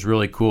things that was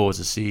really cool was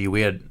to see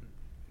we had,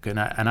 and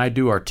I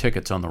do our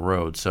tickets on the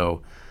road,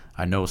 so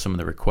I know some of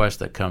the requests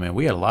that come in.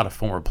 We had a lot of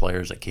former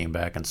players that came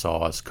back and saw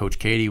us. Coach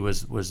Katie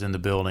was in the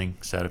building,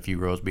 sat a few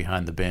rows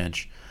behind the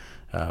bench.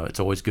 It's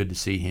always good to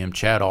see him.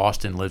 Chad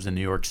Austin lives in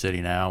New York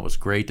City now. It was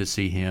great to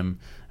see him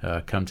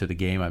come to the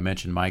game. I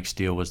mentioned Mike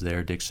Steele was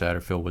there. Dick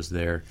Satterfield was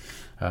there.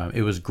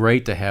 It was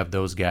great to have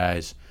those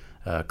guys.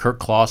 Kirk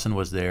Clausen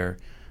was there.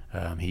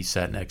 He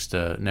sat next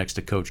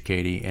to Coach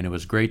Katie, and it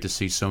was great to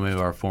see so many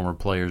of our former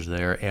players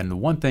there. And the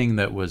one thing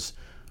that was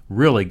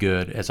really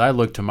good, as I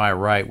looked to my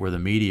right where the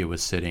media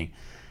was sitting,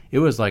 it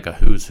was like a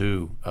who's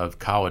who of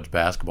college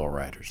basketball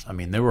writers. I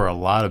mean, there were a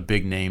lot of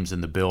big names in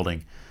the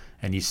building.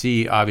 And you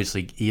see,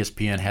 obviously,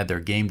 ESPN had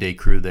their game day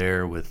crew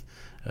there with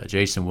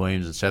Jason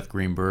Williams and Seth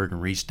Greenberg and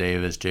Reese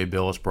Davis. Jay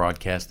Billis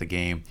broadcast the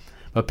game.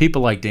 But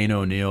people like Dana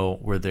O'Neill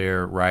were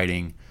there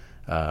writing.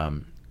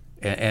 And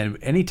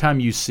anytime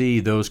you see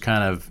those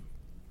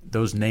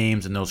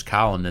names and those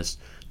columnists,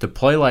 to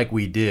play like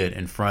we did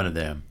in front of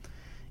them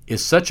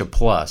is such a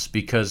plus,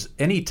 because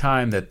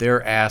anytime that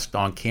they're asked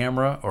on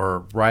camera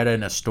or write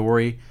in a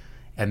story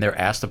and they're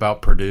asked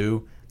about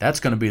Purdue, that's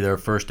going to be their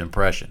first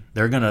impression.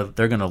 They're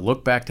gonna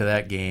look back to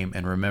that game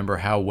and remember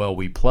how well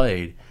we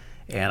played.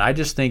 And I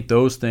just think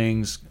those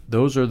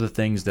are the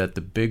things that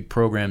the big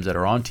programs that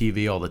are on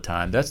TV all the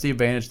time, that's the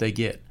advantage they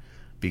get,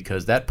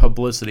 because that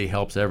publicity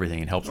helps everything.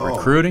 It helps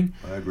recruiting.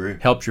 I agree.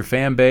 Helps your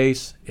fan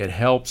base. It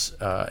helps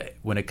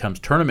when it comes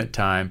tournament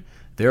time.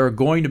 There are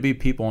going to be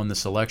people in the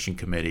selection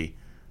committee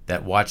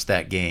that watch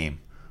that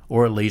game,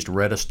 or at least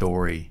read a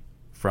story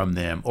from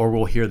them, or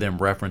we'll hear them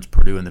reference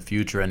Purdue in the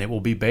future, and it will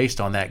be based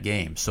on that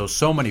game.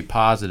 So many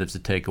positives to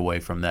take away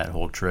from that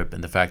whole trip,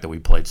 and the fact that we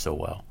played so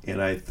well.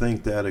 And I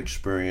think that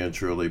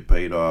experience really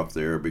paid off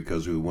there,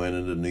 because we went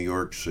into New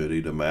York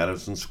City to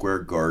Madison Square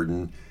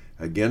Garden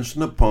against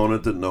an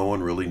opponent that no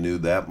one really knew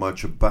that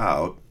much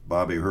about.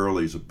 Bobby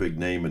Hurley's a big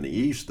name in the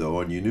East, though,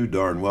 and you knew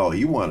darn well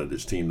he wanted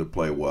his team to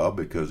play well,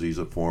 because he's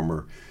a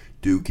former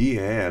Dookie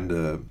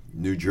and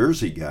New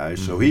Jersey guy.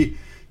 So he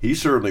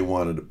certainly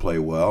wanted to play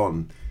well,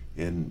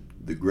 and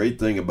the great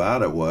thing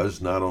about it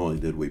was, not only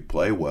did we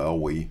play well,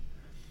 we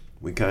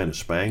kind of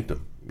spanked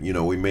them.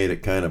 We made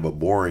it kind of a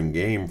boring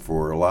game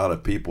for a lot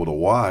of people to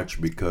watch,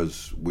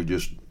 because we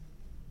just,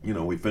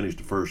 we finished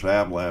the first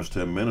half, last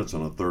 10 minutes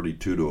on a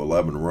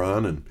 32-11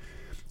 run, and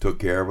took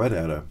care of it,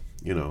 had a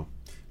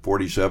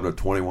 47-21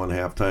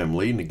 halftime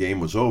lead, and the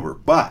game was over.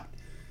 But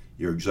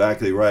you're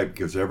exactly right,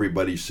 because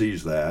everybody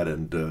sees that,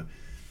 and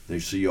they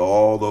see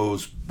all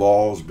those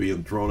balls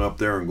being thrown up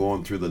there and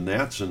going through the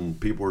nets, and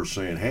people are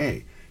saying,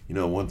 hey,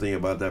 one thing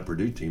about that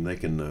Purdue team, they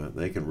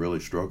can really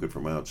stroke it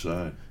from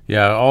outside.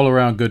 Yeah, all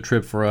around good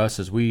trip for us.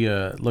 As we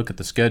look at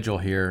the schedule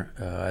here,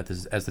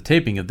 as the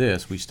taping of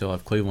this, we still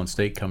have Cleveland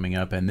State coming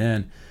up, and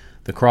then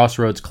the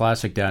Crossroads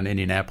Classic down in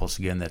Indianapolis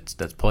again.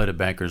 That's played at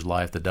Bankers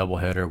Life, the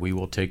doubleheader. We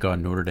will take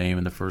on Notre Dame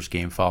in the first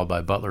game, followed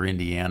by Butler,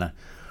 Indiana.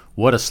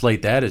 What a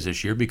slate that is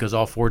this year, because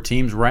all four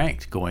teams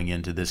ranked going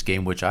into this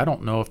game, which I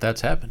don't know if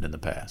that's happened in the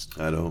past.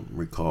 I don't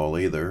recall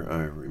either.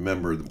 I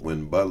remember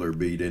when Butler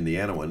beat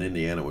Indiana, when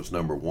Indiana was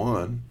number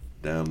one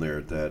down there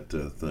at that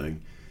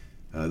thing.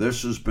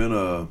 This has been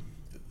a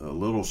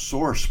little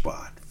sore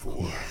spot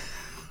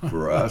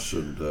for us,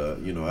 and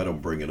I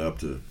don't bring it up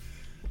to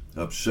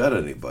upset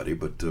anybody,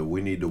 but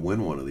we need to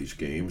win one of these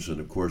games. And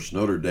of course,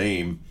 Notre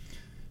Dame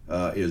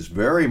is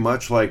very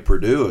much like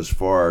Purdue as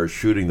far as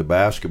shooting the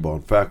basketball.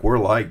 In fact, we're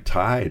like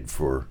tied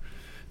for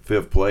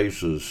fifth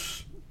place.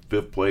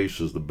 Fifth place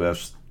is the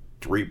best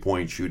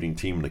three-point shooting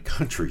team in the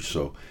country.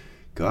 So,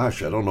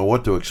 gosh, I don't know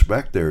what to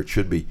expect there. It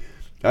should be.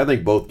 I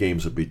think both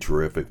games would be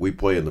terrific. We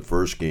play in the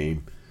first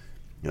game,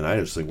 and I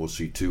just think we'll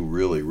see two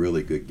really,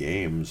 really good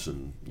games.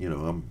 And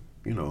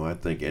I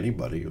think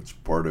anybody that's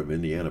part of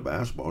Indiana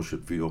basketball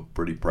should feel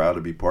pretty proud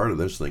to be part of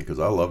this thing, because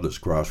I love this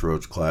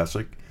Crossroads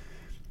Classic.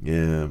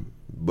 Yeah,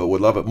 but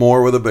would love it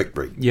more with a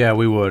victory. Yeah,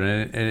 we would,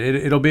 and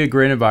it'll be a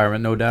great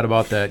environment, no doubt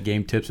about that.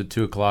 Game tips at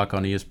 2 o'clock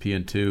on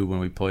ESPN2 when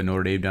we play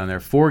Notre Dame down there.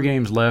 4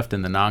 games left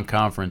in the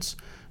non-conference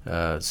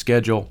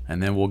schedule,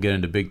 and then we'll get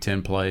into Big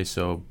Ten play.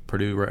 So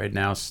Purdue right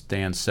now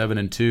stands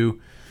 7-2,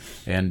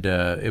 and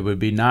it would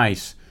be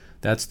nice.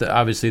 That's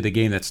obviously the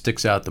game that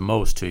sticks out the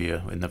most to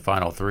you in the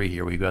final 3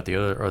 here. We've got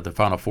the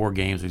final 4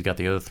 games. We've got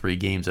the other 3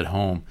 games at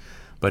home,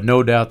 but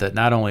no doubt that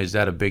not only is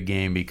that a big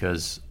game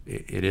because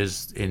it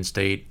is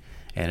in-state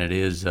and it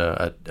is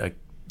a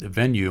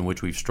venue in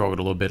which we've struggled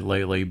a little bit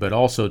lately, but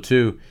also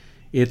too,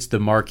 it's the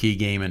marquee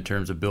game in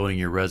terms of building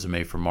your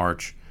resume for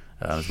March.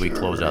 As we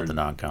close out the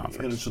non-conference.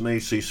 And it's an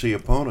ACC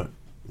opponent.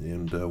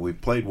 And we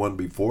played one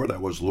before. That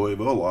was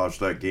Louisville. Lost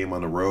that game on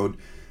the road.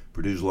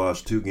 Purdue's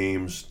lost 2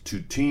 games to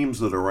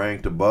teams that are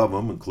ranked above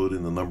them,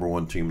 including the number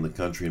 1 team in the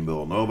country in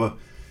Villanova.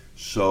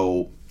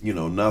 So,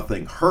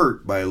 nothing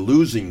hurt by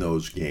losing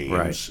those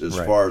games as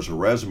far as a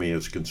resume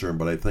is concerned.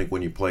 But I think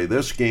when you play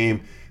this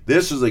game,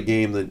 this is a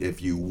game that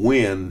if you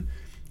win,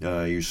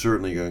 you're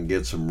certainly going to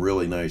get some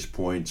really nice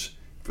points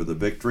for the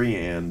victory,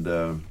 and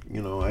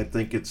I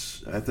think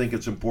it's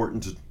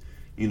important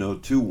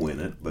to win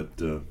it, but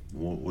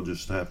we'll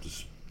just have to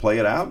play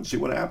it out and see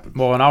what happens.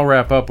 Well, and I'll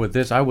wrap up with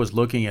this. I was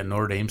looking at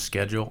Notre Dame's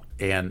schedule,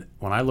 and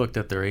when I looked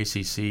at their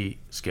ACC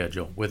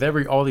schedule, with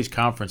all these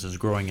conferences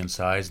growing in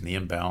size and the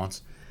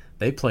imbalance,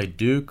 they play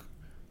Duke,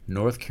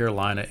 North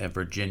Carolina, and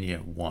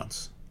Virginia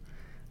once.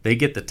 They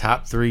get the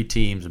top 3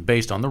 teams, and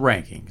based on the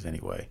rankings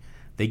anyway,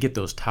 they get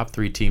those top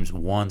 3 teams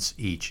once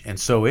each, and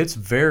so it's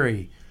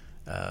very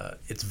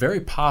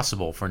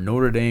possible for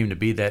Notre Dame to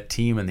be that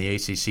team in the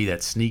ACC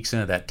that sneaks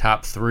into that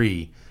top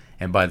 3.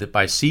 And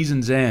by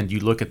season's end,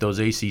 you look at those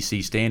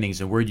ACC standings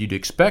and where you'd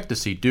expect to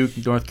see Duke,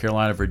 North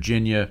Carolina,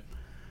 Virginia,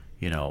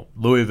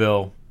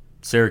 Louisville,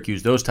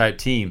 Syracuse, those type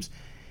teams.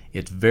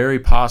 It's very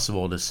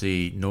possible to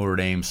see Notre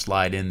Dame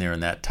slide in there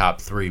in that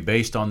top 3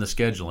 based on the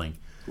scheduling.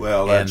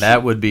 Well,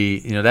 that would be,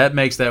 that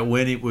makes that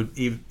win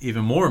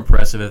even more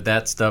impressive if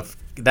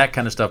that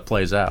kind of stuff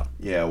plays out.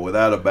 Yeah,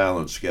 without a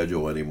balanced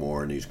schedule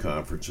anymore in these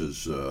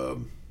conferences,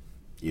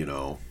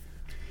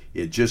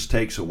 it just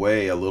takes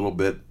away a little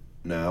bit.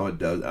 Now it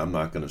does. I'm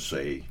not going to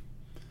say,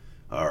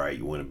 all right,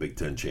 you win a Big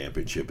Ten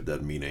championship, it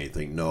doesn't mean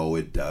anything. No,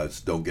 it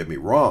does. Don't get me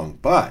wrong,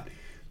 but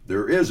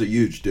there is a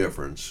huge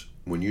difference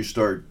when you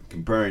start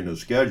comparing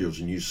those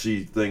schedules and you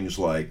see things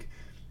like,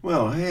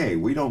 well, hey,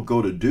 we don't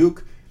go to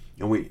Duke,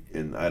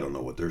 and I don't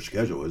know what their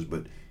schedule is,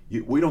 but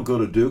we don't go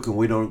to Duke and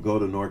we don't go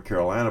to North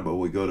Carolina, but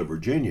we go to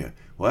Virginia.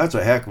 Well, that's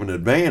a heck of an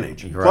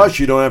advantage. Right. Plus,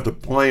 you don't have to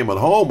play them at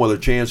home with a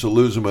chance to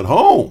lose them at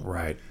home.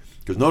 Right.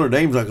 Because Notre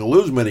Dame's not going to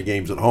lose many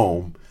games at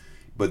home.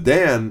 But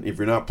then, if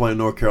you're not playing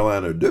North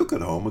Carolina or Duke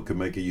at home, it could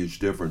make a huge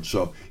difference.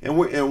 So, and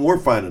we're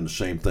finding the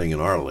same thing in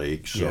our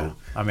league. So, yeah.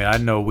 I mean, I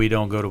know we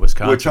don't go to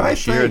Wisconsin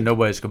this year, and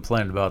nobody's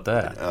complaining about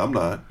that. I'm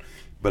not,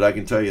 but I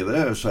can tell you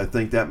this: I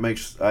think it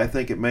makes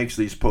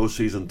these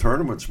postseason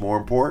tournaments more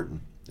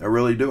important. I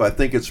really do. I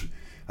think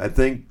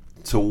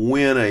to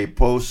win a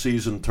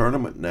postseason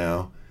tournament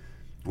now,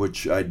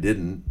 which I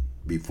didn't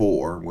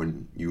before,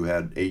 when you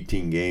had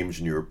 18 games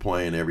and you were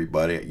playing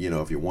everybody.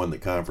 If you won the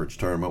conference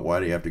tournament, why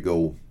do you have to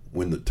go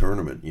win the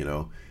tournament,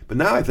 But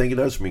now I think it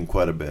does mean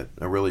quite a bit.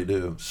 I really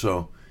do.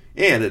 So,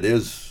 and it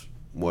is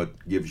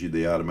what gives you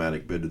the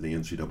automatic bid to the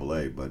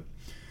NCAA. But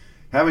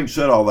having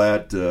said all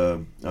that,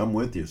 I'm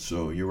with you.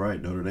 So you're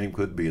right. Notre Dame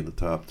could be in the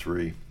top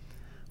 3.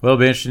 Well, it'll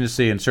be interesting to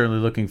see, and certainly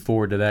looking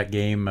forward to that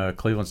game,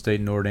 Cleveland State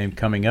and Notre Dame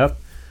coming up.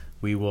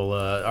 We will,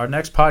 our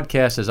next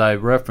podcast, as I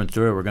referenced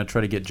earlier, we're going to try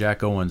to get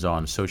Jack Owens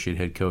on, associate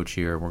head coach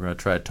here. We're going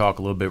to try to talk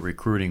a little bit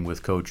recruiting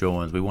with Coach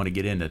Owens. We want to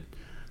get into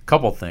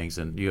couple things,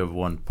 and you have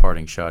one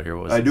parting shot here.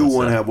 I do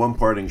want to have one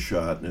parting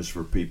shot, and it's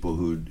for people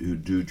who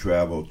do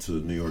travel to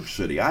New York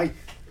City. I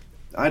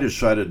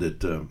decided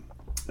that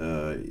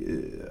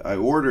I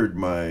ordered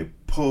my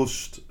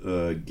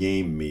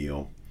post-game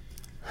meal.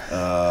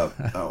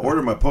 I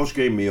ordered my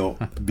post-game meal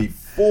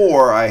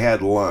before I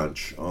had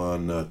lunch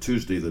on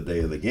Tuesday, the day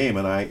of the game,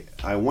 and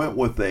I went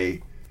with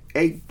a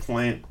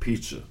eggplant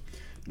pizza,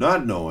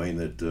 not knowing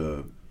that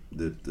the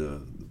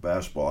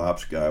basketball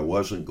ops guy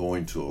wasn't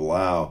going to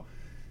allow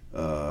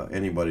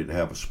anybody to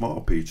have a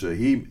small pizza.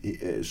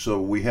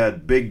 So we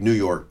had big New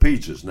York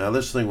pizzas. Now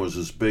this thing was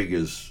as big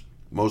as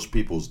most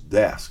people's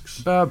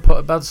desks.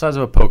 About the size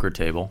of a poker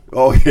table.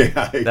 Oh, yeah,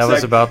 exactly. That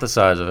was about the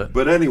size of it.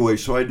 But anyway,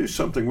 so I do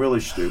something really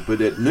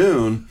stupid. At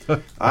noon,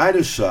 I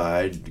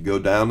decide to go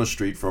down the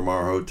street from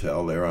our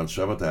hotel there on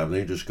 7th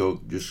Avenue, just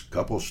a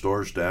couple of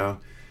stores down,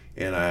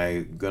 and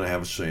I'm going to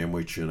have a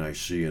sandwich, and I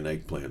see an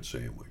eggplant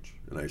sandwich.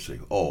 And I say,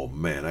 oh,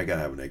 man, I got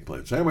to have an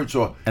eggplant sandwich.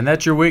 And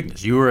that's your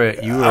weakness. You were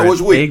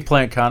an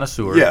eggplant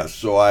connoisseur. Yes,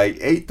 so I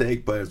ate the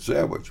eggplant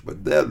sandwich.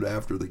 But then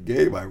after the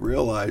game, I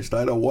realized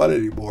I don't want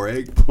any more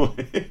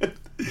eggplant.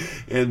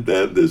 And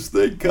then this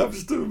thing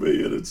comes to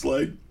me, and it's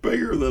like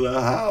bigger than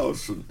a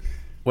house.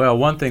 Well,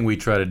 one thing we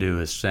try to do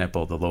is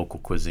sample the local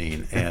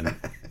cuisine. And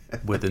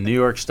with the New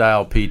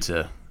York-style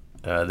pizza,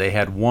 they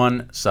had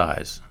one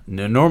size.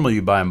 Normally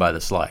you buy them by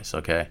the slice,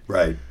 okay?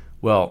 Right.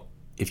 Well,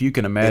 if you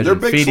can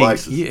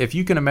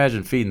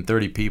imagine feeding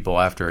 30 people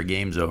after a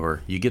game's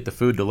over, you get the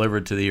food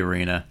delivered to the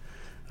arena.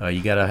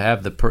 You got to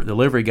have the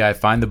delivery guy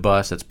find the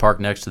bus that's parked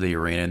next to the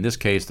arena. In this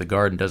case, the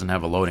Garden doesn't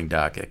have a loading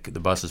dock. The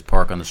buses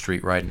park on the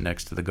street right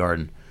next to the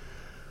Garden.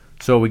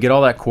 So we get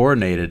all that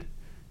coordinated,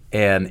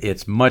 and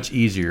it's much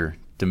easier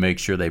to make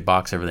sure they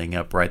box everything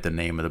up, write the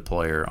name of the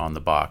player on the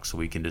box, so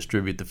we can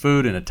distribute the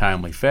food in a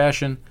timely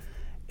fashion.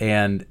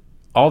 And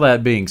all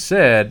that being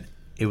said,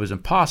 it was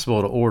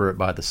impossible to order it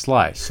by the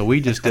slice. So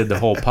we just did the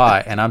whole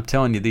pie, and I'm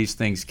telling you, these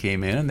things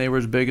came in, and they were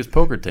as big as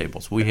poker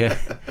tables.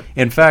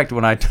 In fact,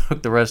 when I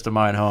took the rest of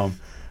mine home,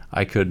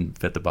 I couldn't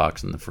fit the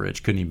box in the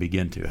fridge. Couldn't even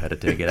begin to. I had to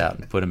take it out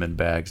and put them in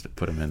bags to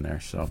put them in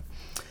there. So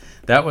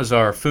that was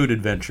our food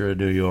adventure in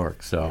New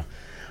York. So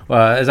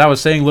as I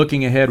was saying,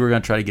 looking ahead, we're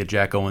going to try to get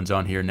Jack Owens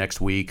on here next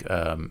week.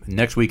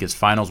 Next week is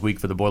finals week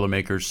for the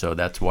Boilermakers, so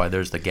that's why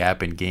there's the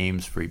gap in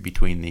games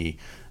between the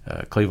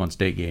Cleveland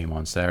State game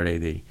on Saturday,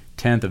 the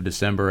 10th of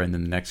December, and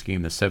then the next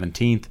game, the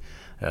 17th.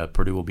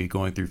 Purdue will be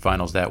going through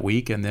finals that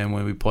week, and then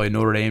when we play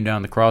Notre Dame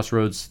down the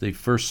Crossroads, the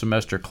first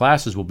semester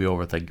classes will be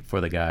over for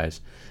the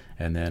guys,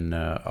 and then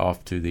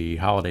off to the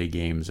holiday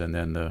games, and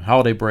then the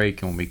holiday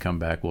break, and when we come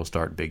back, we'll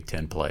start Big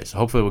Ten play. So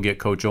hopefully we'll get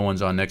Coach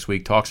Owens on next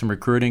week, talk some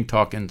recruiting,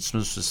 talk in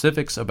some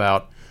specifics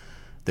about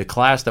the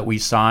class that we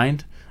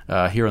signed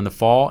here in the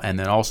fall, and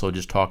then also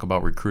just talk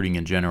about recruiting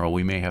in general.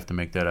 We may have to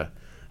make that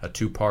a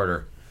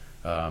two-parter,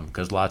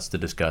 because lots to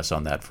discuss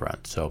on that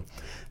front. So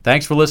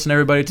thanks for listening,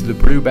 everybody, to the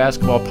Purdue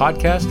Basketball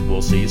Podcast.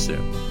 We'll see you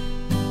soon.